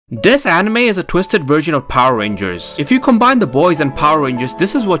This anime is a twisted version of Power Rangers. If you combine the boys and Power Rangers,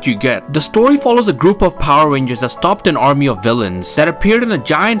 this is what you get. The story follows a group of Power Rangers that stopped an army of villains that appeared in a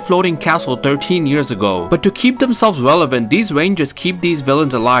giant floating castle 13 years ago. But to keep themselves relevant, these Rangers keep these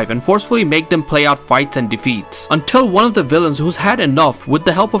villains alive and forcefully make them play out fights and defeats. Until one of the villains, who's had enough, with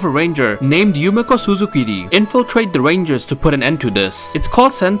the help of a ranger named Yumeko Suzukiri, infiltrate the Rangers to put an end to this. It's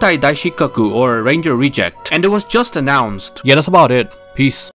called Sentai Daishikkaku, or Ranger Reject, and it was just announced. Yeah, that's about it. Peace.